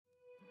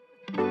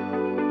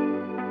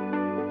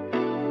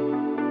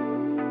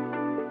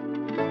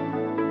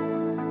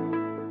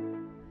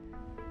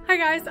Hi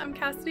guys, I'm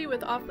Cassidy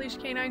with Off Leash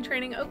Canine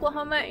Training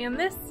Oklahoma, and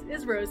this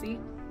is Rosie.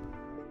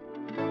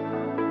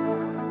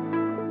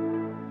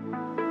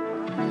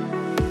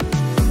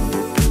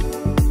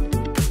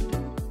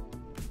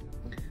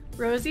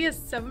 Rosie is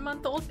a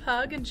 7-month-old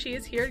pug, and she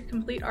is here to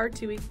complete our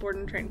 2-week board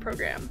and train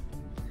program.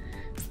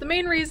 So the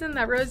main reason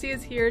that Rosie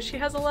is here, she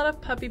has a lot of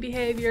puppy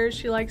behavior.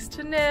 She likes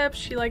to nip,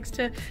 she likes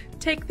to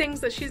take things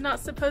that she's not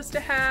supposed to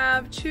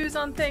have, chews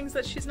on things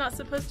that she's not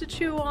supposed to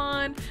chew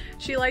on.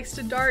 She likes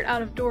to dart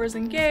out of doors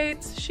and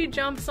gates. She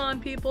jumps on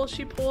people,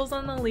 she pulls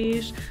on the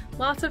leash.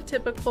 Lots of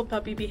typical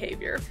puppy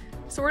behavior.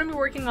 So we're going to be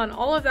working on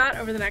all of that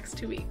over the next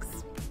 2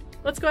 weeks.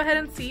 Let's go ahead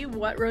and see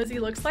what Rosie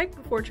looks like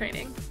before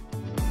training.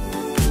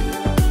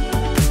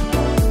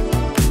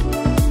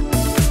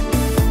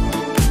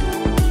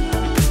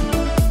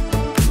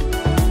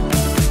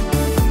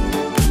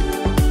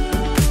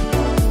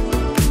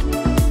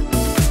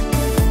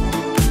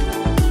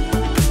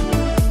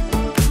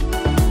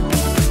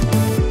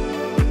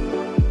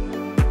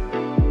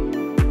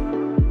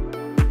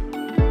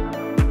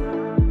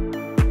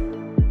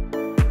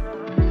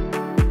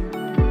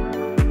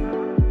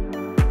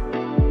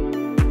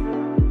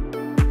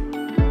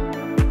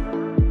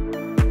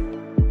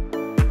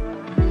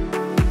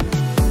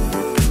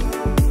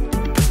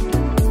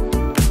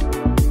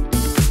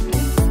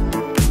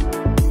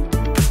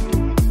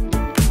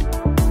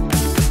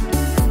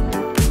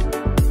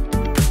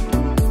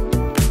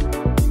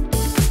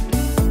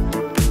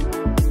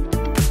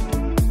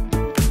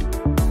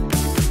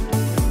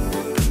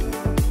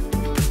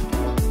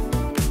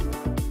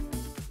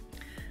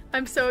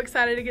 I'm so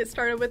excited to get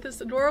started with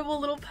this adorable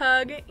little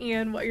pug,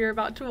 and what you're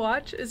about to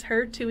watch is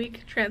her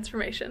 2-week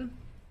transformation.